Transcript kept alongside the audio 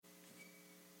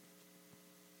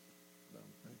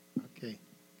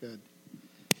Good.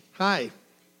 Hi,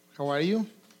 how are you?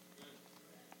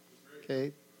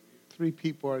 Okay, 3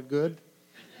 people are good.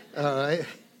 All right.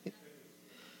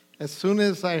 As soon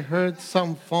as I heard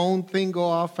some phone thing go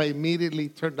off, I immediately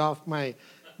turned off my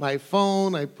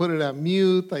phone. I put it on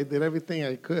mute. I did everything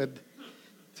I could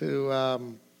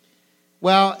to,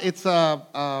 well, it's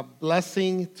a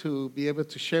blessing to be able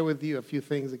to share with you a few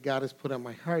things that God has put on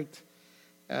my heart.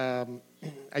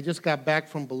 I just got back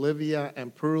from Bolivia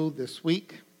and Peru this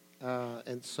week,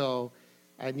 and so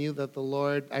I knew that the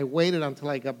Lord, I waited until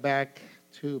I got back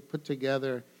to put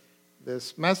together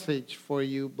this message for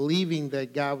you, believing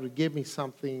that God would give me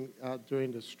something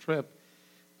during this trip.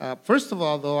 First of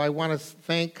all, though, I want to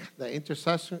thank the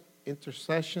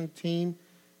intercession team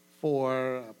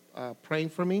for praying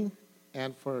for me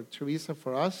and for Teresa,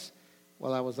 for us,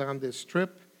 while I was on this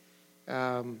trip.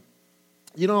 And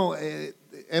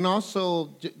also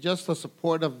just the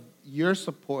support of your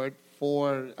support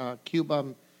for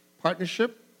Cuban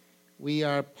Partnership. We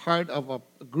are part of a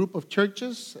group of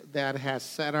churches that has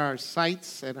set our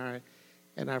sights and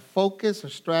our focus, our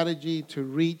strategy to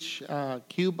reach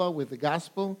Cuba with the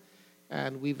gospel.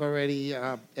 And we've already,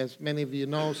 as many of you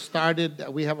know, started.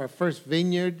 We have our first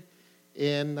vineyard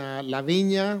in La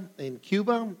Viña in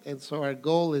Cuba. And so our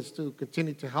goal is to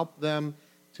continue to help them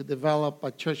to develop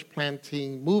a church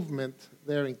planting movement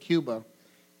there in Cuba.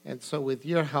 And so with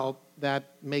your help, that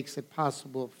makes it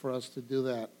possible for us to do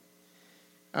that.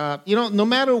 No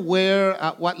matter where,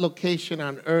 what location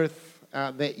on earth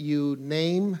that you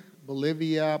name,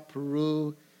 Bolivia,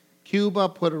 Peru, Cuba,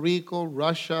 Puerto Rico,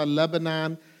 Russia,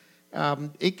 Lebanon,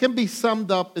 it can be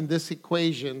summed up in this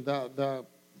equation, the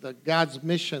God's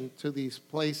mission to these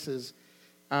places.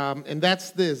 And that's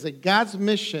this, that God's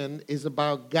mission is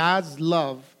about God's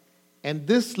love, and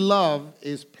this love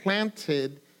is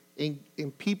planted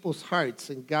in people's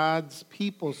hearts, in God's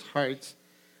people's hearts,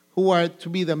 who are to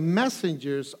be the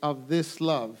messengers of this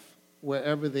love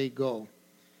wherever they go.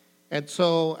 And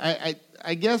so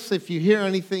I guess if you hear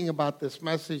anything about this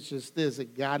message, it's this,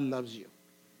 that God loves you.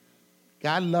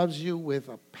 God loves you with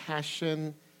a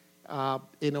passion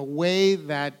in a way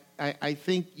that I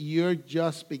think you're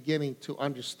just beginning to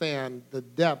understand the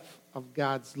depth of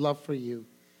God's love for you.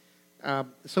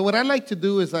 So what I'd like to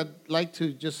do is I'd like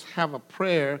to just have a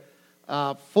prayer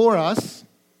for us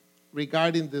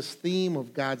regarding this theme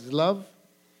of God's love.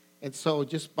 And so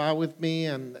just bow with me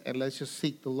and let's just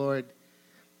seek the Lord.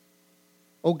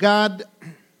 Oh God,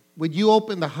 would you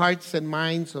open the hearts and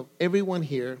minds of everyone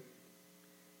here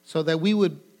so that we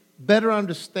would better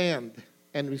understand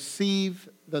and receive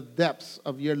the depths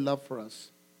of your love for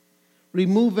us.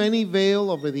 Remove any veil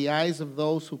over the eyes of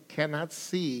those who cannot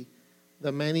see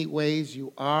the many ways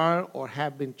you are or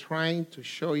have been trying to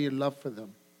show your love for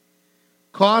them.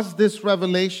 Cause this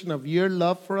revelation of your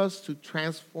love for us to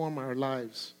transform our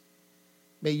lives.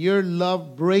 May your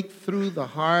love break through the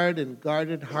hard and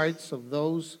guarded hearts of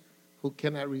those who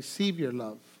cannot receive your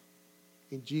love.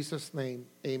 In Jesus' name,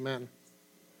 amen.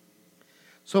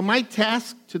 So my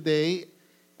task today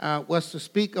was to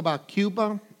speak about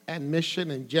Cuba and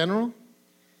mission in general.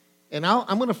 And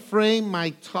I'm going to frame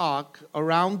my talk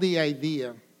around the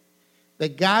idea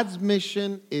that God's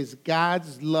mission is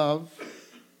God's love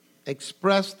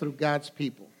expressed through God's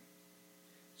people.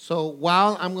 So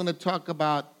while I'm going to talk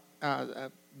about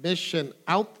mission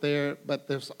out there, but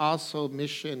there's also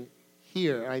mission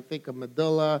here. I think of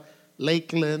Medilla,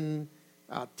 Lakeland,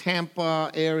 Tampa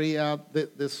area,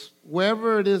 this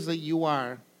wherever it is that you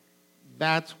are,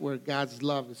 that's where God's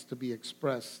love is to be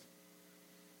expressed.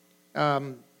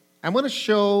 I'm going to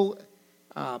show,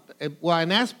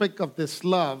 an aspect of this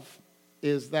love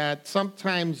is that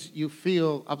sometimes you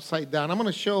feel upside down. I'm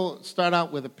going to start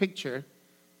out with a picture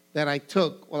that I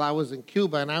took while I was in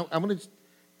Cuba, and I'm going to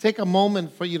take a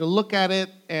moment for you to look at it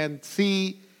and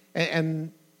see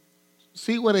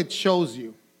what it shows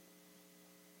you.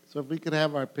 So if we could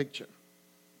have our picture.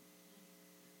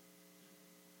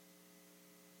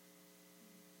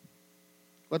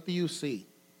 What do you see?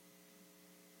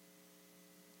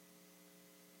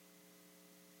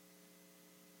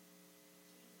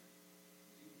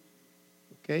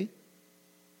 Okay.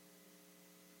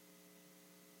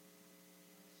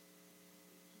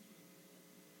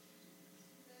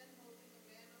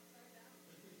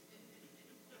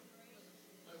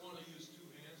 I want to use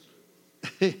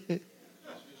 2 hands.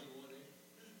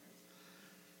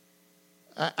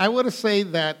 I want to say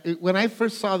that when I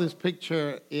first saw this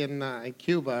picture in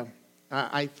Cuba,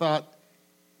 I thought,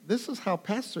 this is how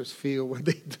pastors feel when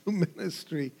they do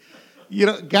ministry.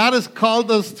 God has called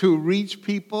us to reach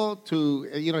people,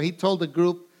 he told a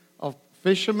group of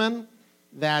fishermen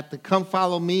that to come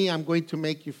follow me, I'm going to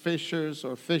make you fishers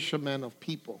or fishermen of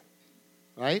people,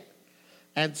 right?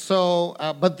 And so,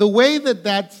 but the way that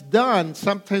that's done,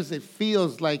 sometimes it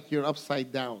feels like you're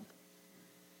upside down.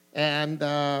 And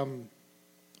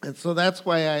so that's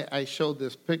why I showed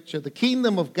this picture. The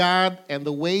kingdom of God and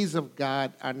the ways of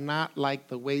God are not like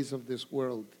the ways of this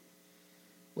world.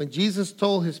 When Jesus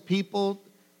told his people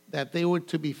that they were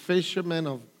to be fishermen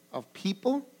of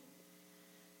people,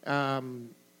 I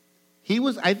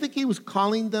think he was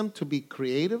calling them to be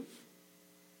creative,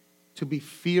 to be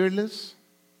fearless,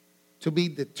 to be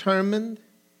determined,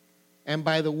 and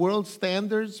by the world's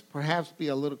standards, perhaps be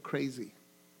a little crazy.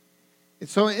 And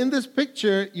so in this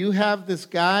picture, you have this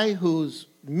guy whose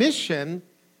mission,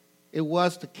 it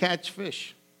was to catch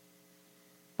fish.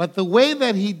 But the way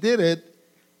that he did it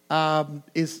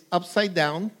is upside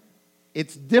down.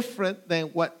 It's different than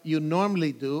what you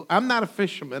normally do. I'm not a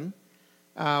fisherman.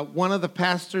 One of the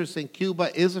pastors in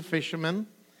Cuba is a fisherman.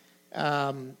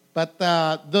 But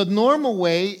the normal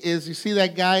way is, you see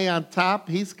that guy on top?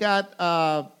 He's got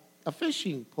a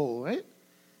fishing pole, right?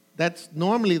 That's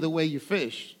normally the way you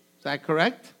fish. Is that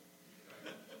correct?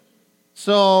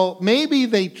 So maybe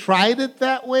they tried it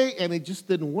that way and it just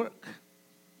didn't work.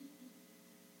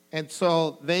 And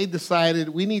so they decided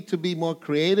we need to be more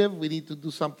creative. We need to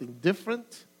do something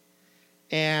different.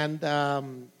 And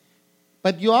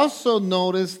but you also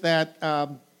notice that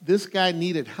this guy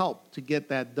needed help to get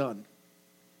that done.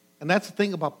 And that's the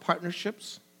thing about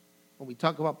partnerships. When we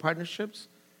talk about partnerships,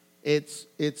 it's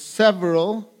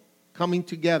several coming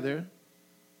together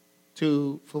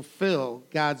to fulfill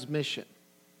God's mission,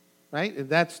 right? And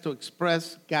that's to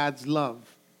express God's love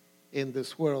in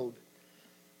this world.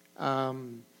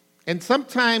 And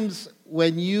sometimes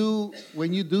when you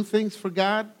do things for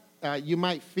God, you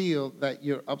might feel that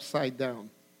you're upside down.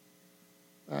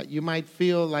 You might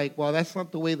feel like, well, that's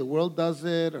not the way the world does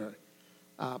it, or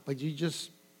but it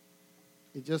just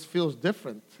feels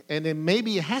different, and then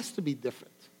maybe it has to be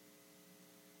different.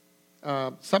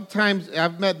 Sometimes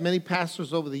I've met many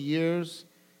pastors over the years,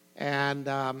 and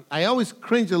I always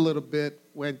cringe a little bit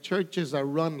when churches are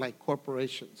run like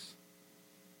corporations.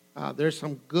 There's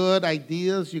some good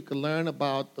ideas you can learn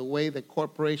about the way that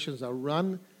corporations are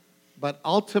run, but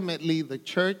ultimately the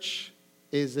church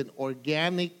is an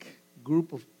organic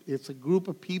it's a group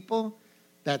of people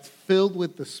that's filled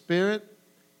with the Spirit,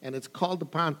 and it's called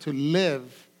upon to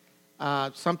live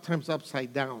sometimes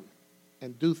upside down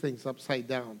and do things upside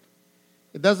down.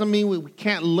 It doesn't mean we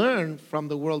can't learn from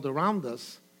the world around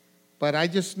us, but I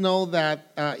just know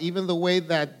that even the way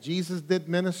that Jesus did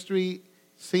ministry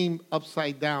seemed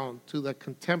upside down to the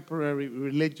contemporary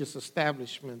religious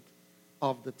establishment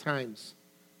of the times.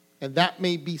 And that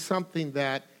may be something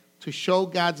that, to show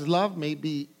God's love, may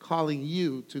be calling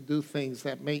you to do things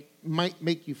that might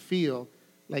make you feel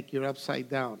like you're upside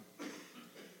down.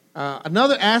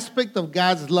 Another aspect of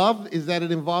God's love is that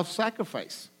it involves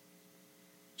sacrifice.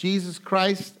 Jesus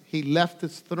Christ, he left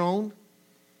his throne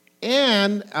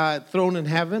and throne in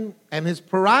heaven, and his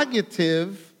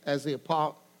prerogative, as the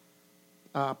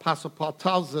Apostle Paul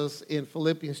tells us in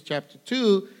Philippians chapter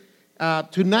 2,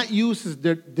 to not use his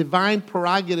divine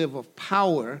prerogative of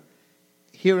power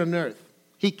here on earth.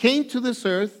 He came to this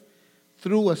earth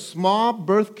through a small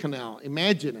birth canal.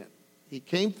 Imagine it. He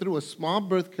came through a small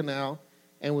birth canal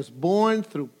and was born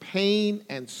through pain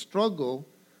and struggle,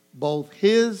 both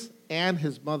his and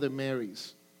his mother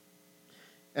Mary's.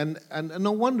 And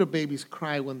no wonder babies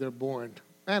cry when they're born.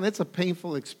 Man, it's a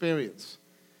painful experience.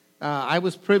 I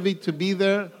was privy to be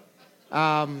there.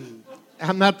 I'm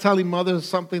not telling mothers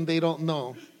something they don't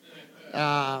know.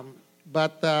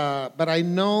 But I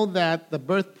know that the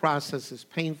birth process is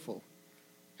painful.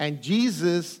 And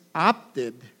Jesus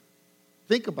opted,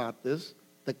 think about this,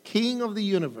 the King of the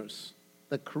universe,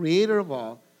 the creator of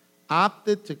all,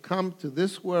 opted to come to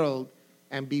this world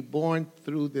and be born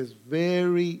through this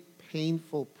very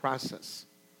painful process.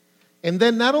 And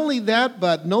then not only that,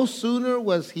 but no sooner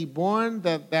was he born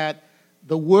that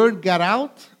the word got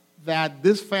out that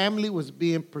this family was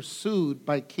being pursued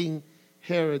by King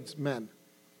Herod's men.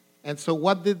 And so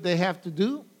what did they have to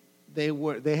do?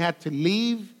 They had to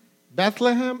leave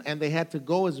Bethlehem, and they had to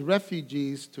go as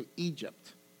refugees to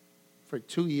Egypt for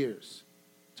 2 years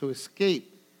to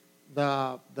escape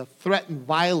the threatened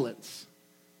violence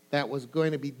that was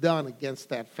going to be done against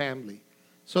that family.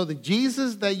 So the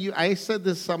Jesus that I said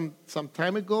this some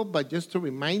time ago, but just to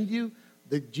remind you,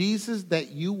 the Jesus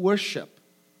that you worship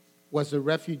was a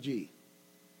refugee,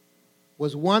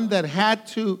 was one that had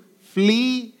to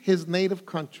flee his native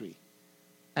country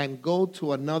and go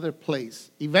to another place.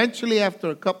 Eventually, after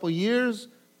a couple years,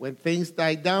 when things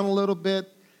died down a little bit,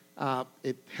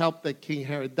 It helped that King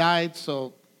Herod died,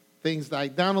 so things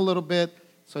died down a little bit.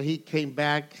 So he came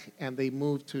back, and they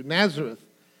moved to Nazareth.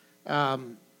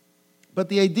 But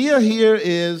the idea here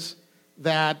is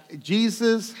that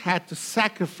Jesus had to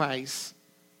sacrifice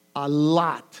a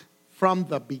lot from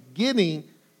the beginning.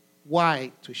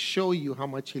 Why? To show you how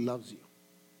much he loves you.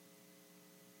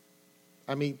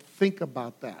 I mean, think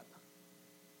about that.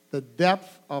 The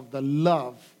depth of the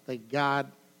love that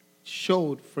God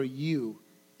showed for you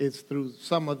is through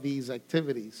some of these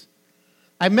activities.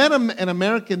 I met an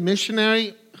American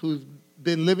missionary who's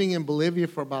been living in Bolivia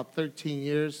for about 13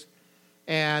 years.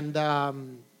 And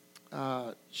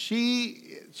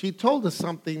she told us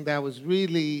something that was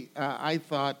really, I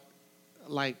thought,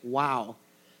 like, wow.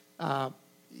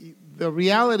 The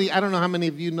reality, I don't know how many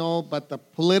of you know,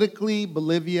 but politically,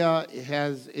 Bolivia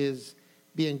is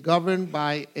being governed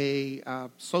by a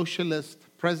socialist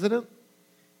president.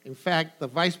 In fact, the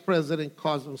vice president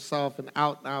calls himself an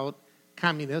out-and-out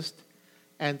communist.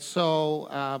 And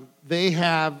so they've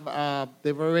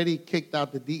already kicked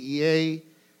out the DEA,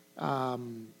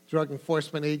 Drug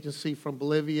Enforcement Agency from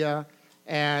Bolivia.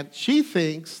 And she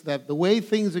thinks that the way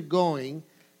things are going,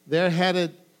 they're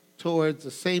headed towards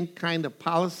the same kind of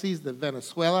policies that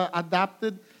Venezuela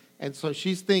adopted. And so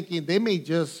she's thinking they may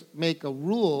just make a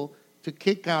rule to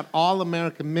kick out all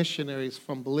American missionaries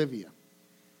from Bolivia.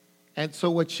 And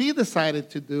so what she decided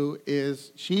to do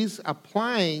is she's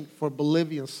applying for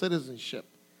Bolivian citizenship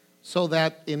so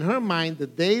that in her mind, the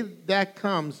day that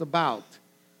comes about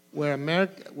where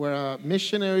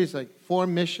missionaries, like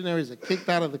foreign missionaries, are kicked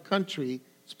out of the country,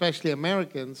 especially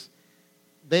Americans,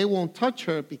 they won't touch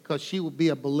her because she will be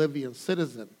a Bolivian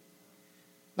citizen.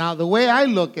 Now, the way I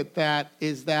look at that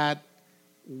is that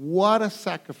what a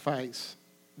sacrifice.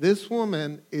 This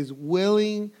woman is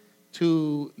willing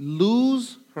to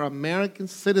lose her American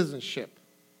citizenship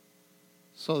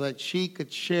so that she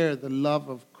could share the love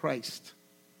of Christ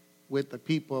with the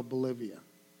people of Bolivia.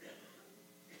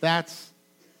 That's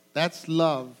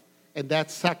love, and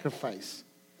that's sacrifice.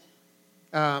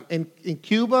 In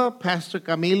Cuba, Pastor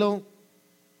Camilo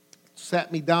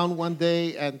sat me down one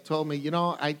day and told me,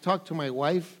 I talked to my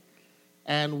wife,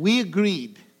 and we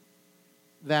agreed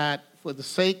that for the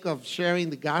sake of sharing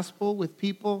the gospel with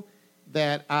people,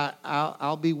 that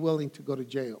I'll be willing to go to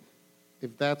jail,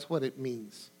 if that's what it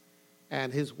means.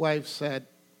 And his wife said,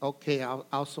 okay,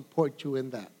 I'll support you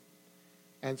in that.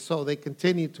 And so they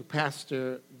continue to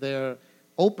pastor there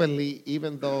openly,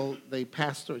 even though they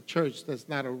pastor a church that's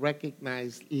not a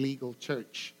recognized legal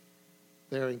church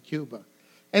there in Cuba.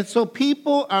 And so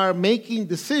people are making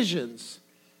decisions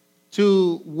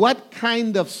to what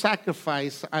kind of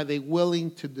sacrifice are they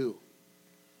willing to do.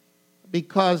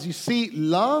 Because you see,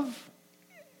 love,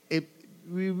 if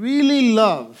we really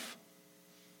love,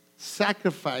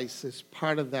 sacrifice is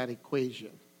part of that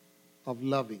equation of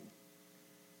loving.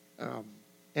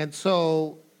 And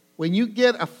so when you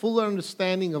get a fuller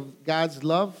understanding of God's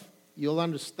love, you'll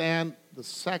understand the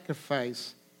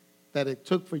sacrifice that it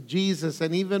took for Jesus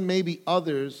and even maybe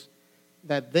others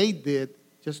that they did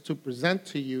just to present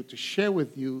to you, to share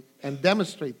with you, and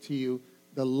demonstrate to you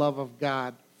the love of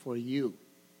God for you.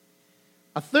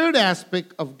 A third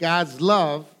aspect of God's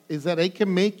love is that it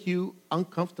can make you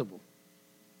uncomfortable.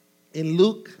 In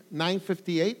Luke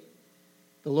 9:58,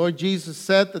 the Lord Jesus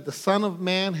said that the Son of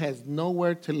Man has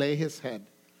nowhere to lay his head.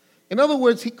 In other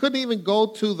words, he couldn't even go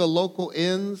to the local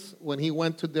inns when he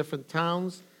went to different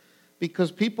towns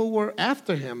because people were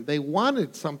after him. They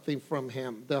wanted something from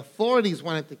him. The authorities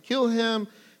wanted to kill him.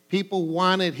 People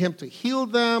wanted him to heal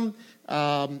them,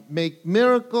 make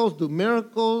miracles, do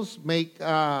miracles, make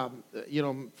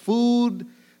food.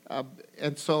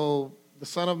 And so the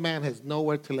Son of Man has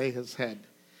nowhere to lay his head.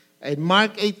 In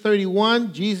Mark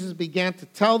 8:31, Jesus began to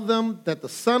tell them that the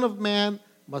Son of Man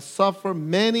must suffer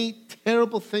many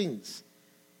terrible things,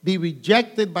 be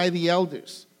rejected by the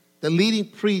elders, the leading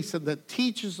priests, and the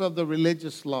teachers of the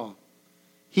religious law.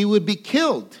 He would be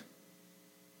killed,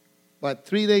 but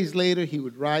 3 days later he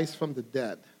would rise from the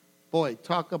dead. Boy,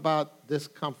 talk about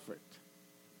discomfort.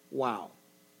 Wow.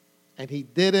 And he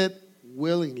did it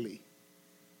willingly.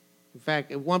 In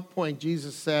fact, at one point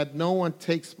Jesus said, "No one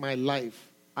takes my life.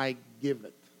 I give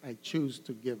it. I choose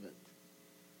to give it."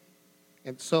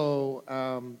 And so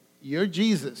your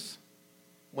Jesus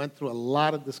went through a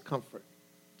lot of discomfort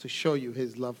to show you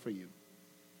his love for you.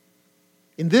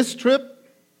 In this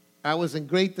trip, I was in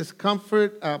great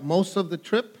discomfort most of the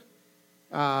trip.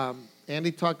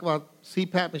 Andy talked about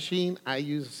CPAP machine. I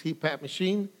use a CPAP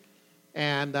machine.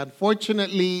 And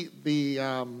unfortunately, the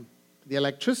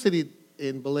electricity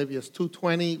in Bolivia is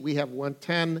 220. We have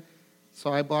 110.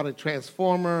 So I bought a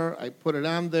transformer, I put it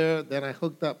on there, then I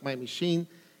hooked up my machine,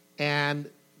 and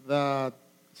the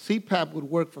CPAP would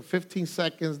work for 15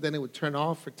 seconds, then it would turn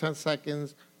off for 10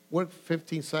 seconds, work for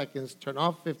 15 seconds, turn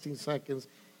off 15 seconds.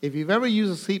 If you've ever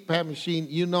used a CPAP machine,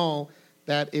 you know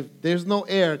that if there's no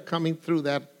air coming through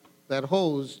that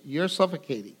hose, you're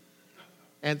suffocating.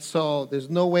 And so there's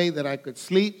no way that I could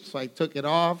sleep, so I took it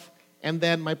off. And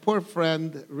then my poor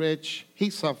friend, Rich,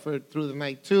 he suffered through the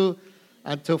night too,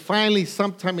 until finally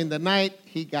sometime in the night,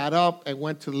 he got up and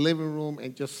went to the living room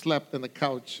and just slept on the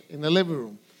couch in the living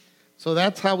room. So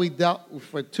that's how we dealt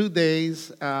for 2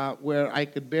 days where I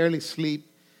could barely sleep.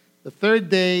 The third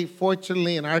day,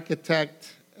 fortunately, an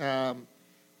architect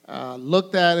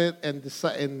looked at it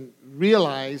and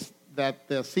realized that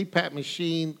the CPAP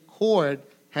machine cord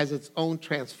has its own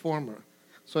transformer.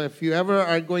 So if you ever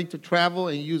are going to travel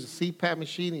and use a CPAP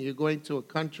machine and you're going to a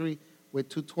country with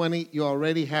 220, you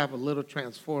already have a little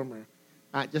transformer.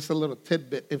 Just a little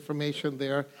tidbit information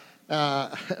there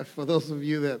for those of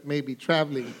you that may be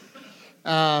traveling.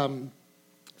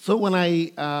 So when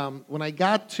I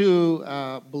got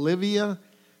to Bolivia,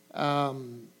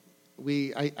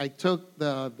 I took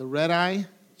the red eye,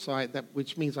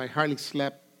 which means I hardly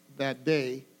slept that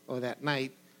day or that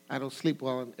night. I don't sleep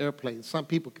well on airplanes. Some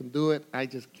people can do it. I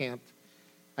just can't.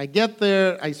 I get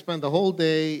there. I spend the whole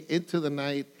day into the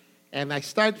night, and I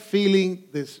start feeling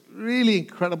this really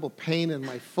incredible pain in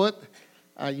my foot.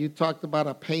 You talked about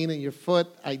a pain in your foot.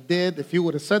 I did. If you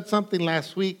would have said something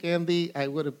last week, Andy, I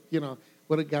would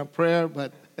have got prayer,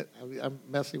 but I'm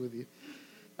messing with you.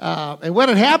 And what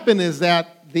had happened is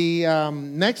that the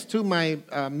next to my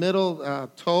middle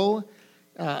toe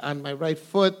on my right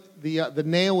foot, the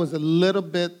nail was a little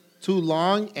bit too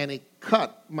long, and it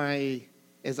cut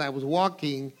as I was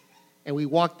walking, and we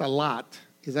walked a lot.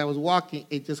 As I was walking,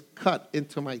 it just cut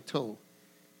into my toe.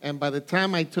 And by the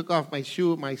time I took off my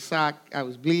shoe, my sock, I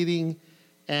was bleeding,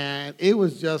 and it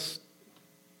was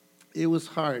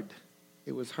hard.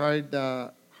 It was hard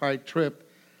trip.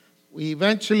 We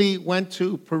eventually went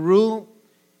to Peru,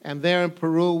 and there in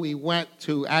Peru, we went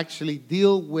to actually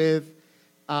deal with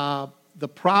the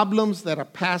problems that a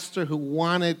pastor who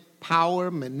wanted power,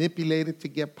 manipulated to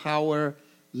get power,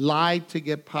 lied to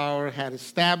get power, had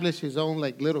established his own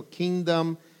little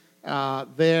kingdom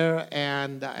there,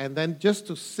 and then just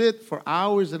to sit for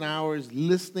hours and hours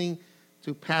listening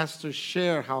to pastors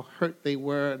share how hurt they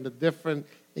were and the different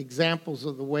examples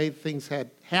of the way things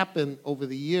had happened over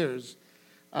the years.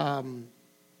 So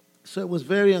it was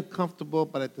very uncomfortable,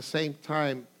 but at the same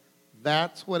time,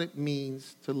 that's what it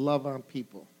means to love on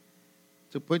people,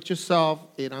 to put yourself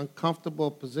in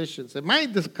uncomfortable positions. And my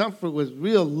discomfort was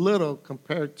real little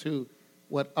compared to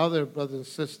what other brothers and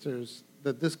sisters,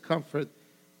 the discomfort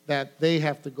that they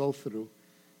have to go through.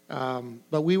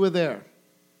 But we were there,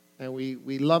 and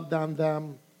we loved on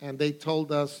them, and they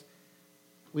told us,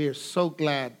 we are so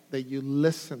glad that you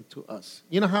listened to us.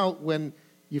 You know how when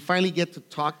you finally get to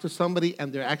talk to somebody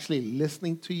and they're actually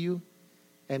listening to you,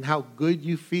 and how good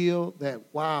you feel that,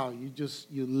 wow,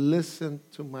 you listened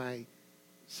to my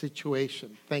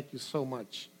situation. Thank you so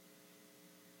much.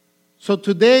 So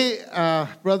today,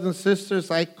 brothers and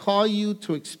sisters, I call you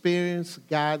to experience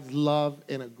God's love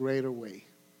in a greater way.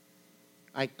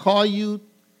 I call you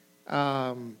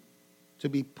to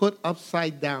be put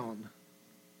upside down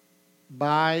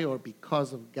by or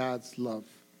because of God's love.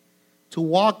 To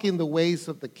walk in the ways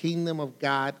of the kingdom of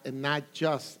God and not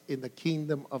just in the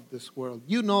kingdom of this world.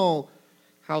 You know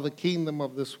how the kingdom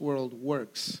of this world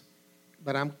works,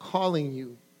 but I'm calling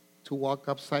you to walk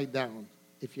upside down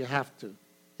if you have to,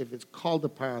 if it's called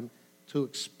upon to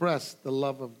express the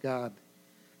love of God.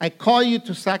 I call you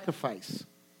to sacrifice.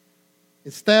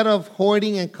 Instead of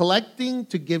hoarding and collecting,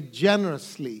 to give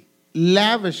generously,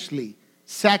 lavishly,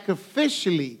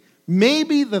 sacrificially,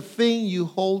 maybe the thing you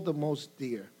hold the most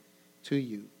dear to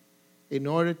you, in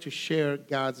order to share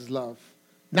God's love.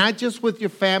 Not just with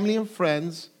your family and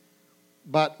friends,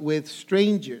 but with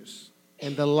strangers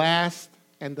and the last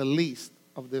and the least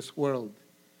of this world.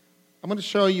 I'm going to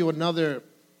show you another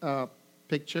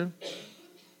picture.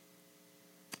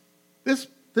 This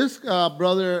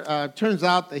brother, turns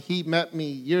out that he met me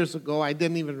years ago. I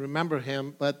didn't even remember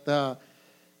him, but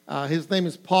his name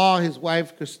is Paul, his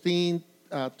wife Christine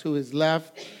to his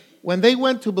left. When they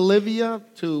went to Bolivia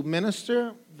to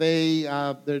minister,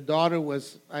 their daughter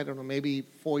was, I don't know, maybe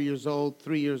 4 years old,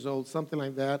 3 years old, something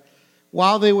like that.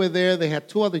 While they were there, they had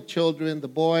 2 other children, the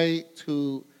boy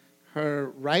to her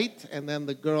right and then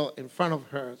the girl in front of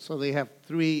her. So they have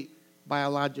 3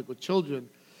 biological children.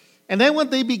 And then when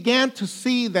they began to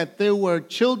see that there were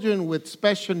children with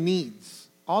special needs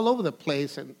all over the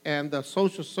place, and the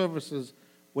social services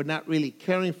were not really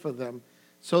caring for them.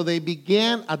 So they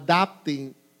began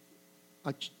adopting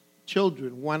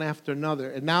children one after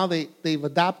another. And now they've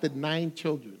adopted 9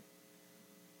 children.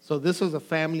 So this was a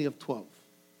family of 12.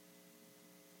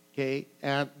 Okay?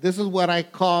 And this is what I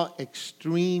call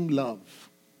extreme love.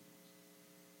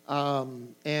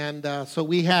 So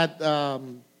we had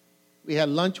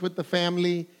lunch with the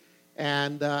family.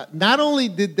 And not only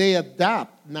did they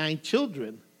adopt 9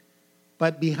 children,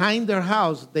 but behind their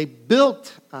house, they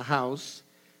built a house.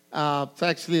 It's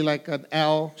actually like an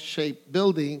L-shaped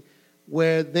building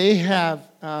where they have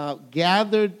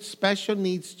gathered special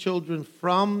needs children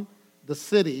from the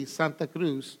city, Santa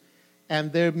Cruz,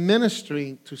 and they're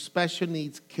ministering to special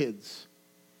needs kids.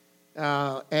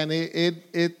 And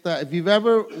if you've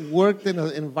ever worked in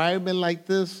an environment like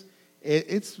this,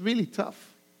 it's really tough.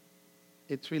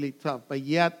 It's really tough, but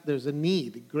yet there's a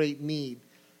need, a great need.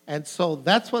 And so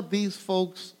that's what these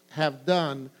folks have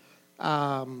done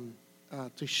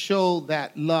to show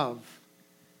that love.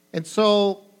 And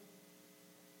so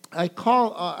I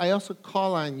also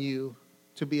call on you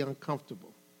to be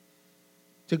uncomfortable,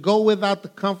 to go without the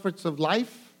comforts of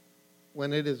life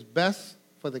when it is best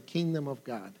for the kingdom of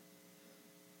God,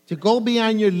 to go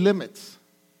beyond your limits,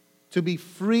 to be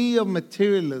free of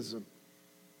materialism,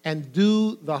 and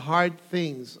do the hard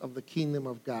things of the kingdom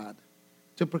of God.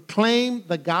 To proclaim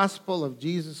the gospel of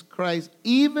Jesus Christ,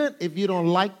 even if you don't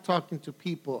like talking to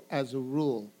people as a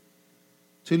rule.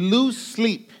 To lose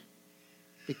sleep,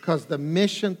 because the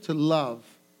mission to love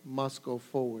must go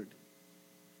forward.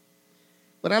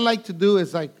 What I like to do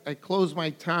as I close my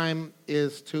time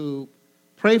is to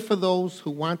pray for those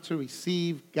who want to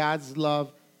receive God's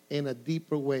love in a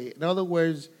deeper way. In other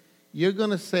words, you're going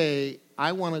to say,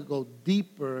 I want to go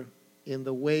deeper in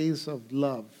the ways of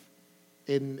love,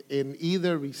 in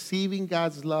either receiving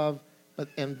God's love,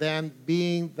 and then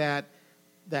being that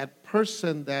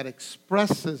person that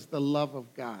expresses the love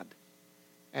of God.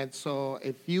 And so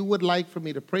if you would like for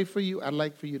me to pray for you, I'd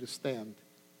like for you to stand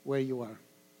where you are.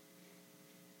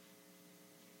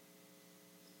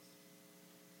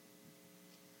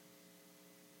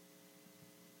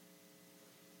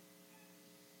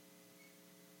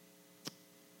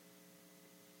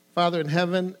 Father in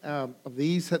heaven, of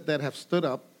these that have stood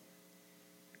up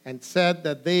and said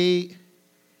that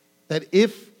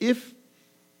if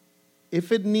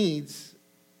it needs,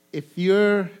 if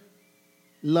your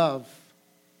love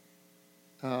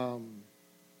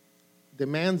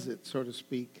demands it, so to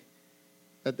speak,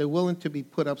 that they're willing to be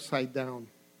put upside down.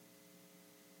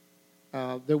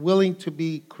 They're willing to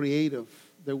be creative.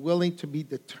 They're willing to be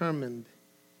determined.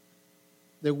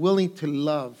 They're willing to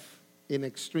love in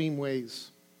extreme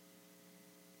ways.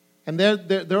 And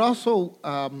they're also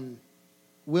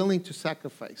willing to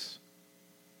sacrifice.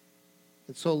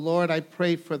 And so, Lord, I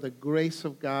pray for the grace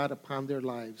of God upon their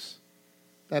lives,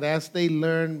 that as they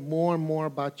learn more and more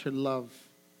about your love,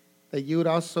 that you would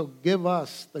also give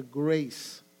us the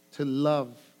grace to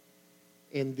love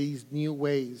in these new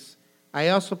ways. I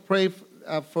also pray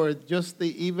for just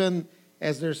even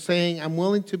as they're saying, I'm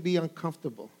willing to be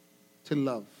uncomfortable to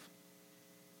love.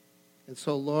 And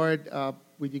so, Lord,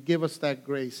 would you give us that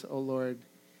grace, oh Lord?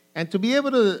 And to be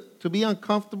able to be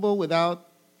uncomfortable without,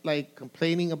 like,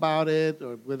 complaining about it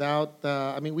or without,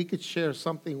 we could share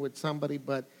something with somebody,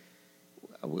 but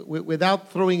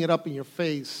without throwing it up in your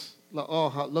face,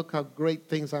 look how great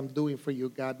things I'm doing for you,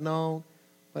 God. No,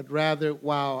 but rather,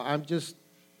 wow, I'm just,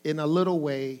 in a little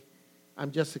way,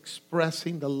 I'm just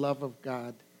expressing the love of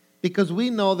God. Because we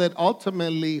know that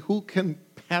ultimately, who can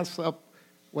pass up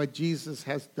what Jesus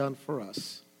has done for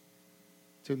us?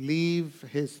 To leave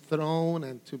his throne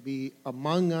and to be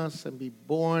among us and be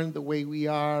born the way we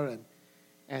are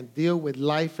and deal with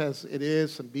life as it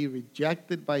is and be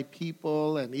rejected by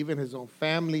people and even his own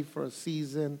family for a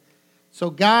season. So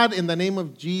God, in the name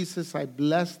of Jesus, I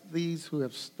bless these who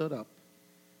have stood up,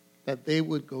 that they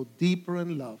would go deeper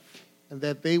in love and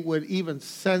that they would even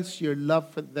sense your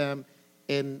love for them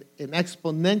in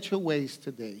exponential ways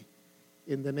today.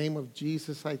 In the name of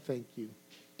Jesus, I thank you.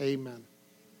 Amen.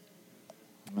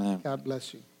 Amen. God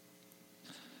bless you.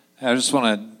 I just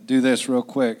want to do this real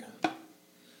quick.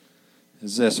 I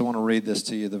want to read this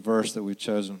to you, the verse that we've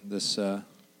chosen, this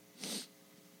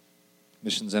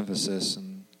missions emphasis.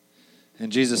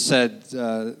 And Jesus said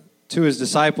to his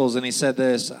disciples, and he said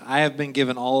this, I have been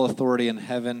given all authority in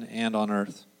heaven and on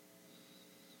earth.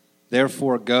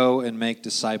 Therefore, go and make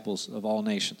disciples of all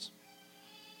nations,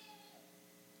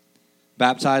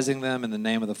 baptizing them in the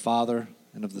name of the Father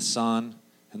and of the Son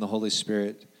and the Holy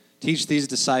Spirit. Teach these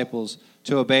disciples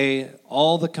to obey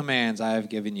all the commands I have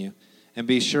given you. And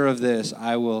be sure of this,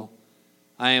 I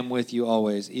I am with you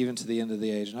always, even to the end of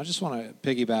the age. And I just want to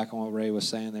piggyback on what Ray was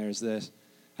saying there is this.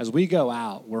 As we go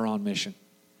out, we're on mission.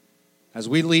 As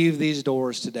we leave these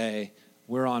doors today,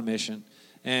 we're on mission.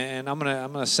 And I'm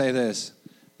gonna say this,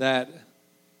 that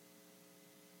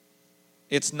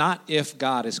it's not if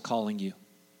God is calling you.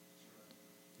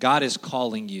 God is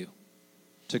calling you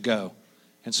to go.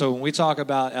 And so when we talk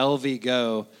about LV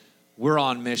Go, we're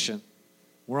on mission.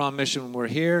 We're on mission when we're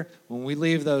here. When we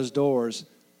leave those doors,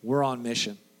 we're on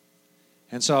mission.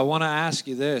 And so I want to ask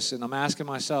you this, and I'm asking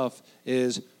myself,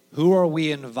 is who are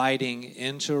we inviting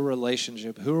into a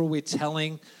relationship? Who are we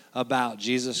telling about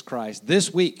Jesus Christ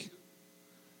this week?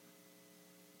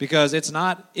 Because it's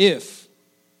not if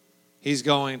he's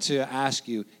going to ask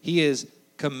you. He is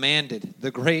commanded,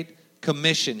 the Great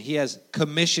Commission. He has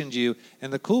commissioned you.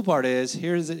 And the cool part is,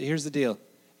 here's the deal.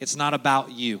 It's not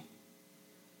about you.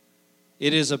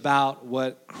 It is about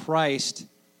what Christ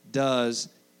does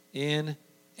in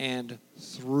and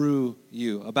through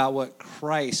you, about what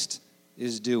Christ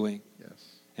is doing.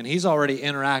 Yes. And he's already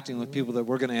interacting with people that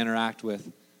we're going to interact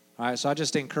with. All right, so I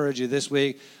just encourage you this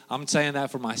week. I'm saying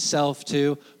that for myself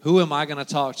too. Who am I going to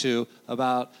talk to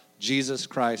about Jesus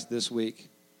Christ this week?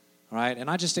 All right, and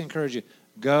I just encourage you,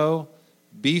 go,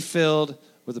 be filled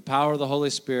with the power of the Holy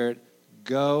Spirit.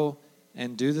 Go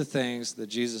and do the things that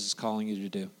Jesus is calling you to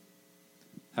do.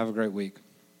 Have a great week.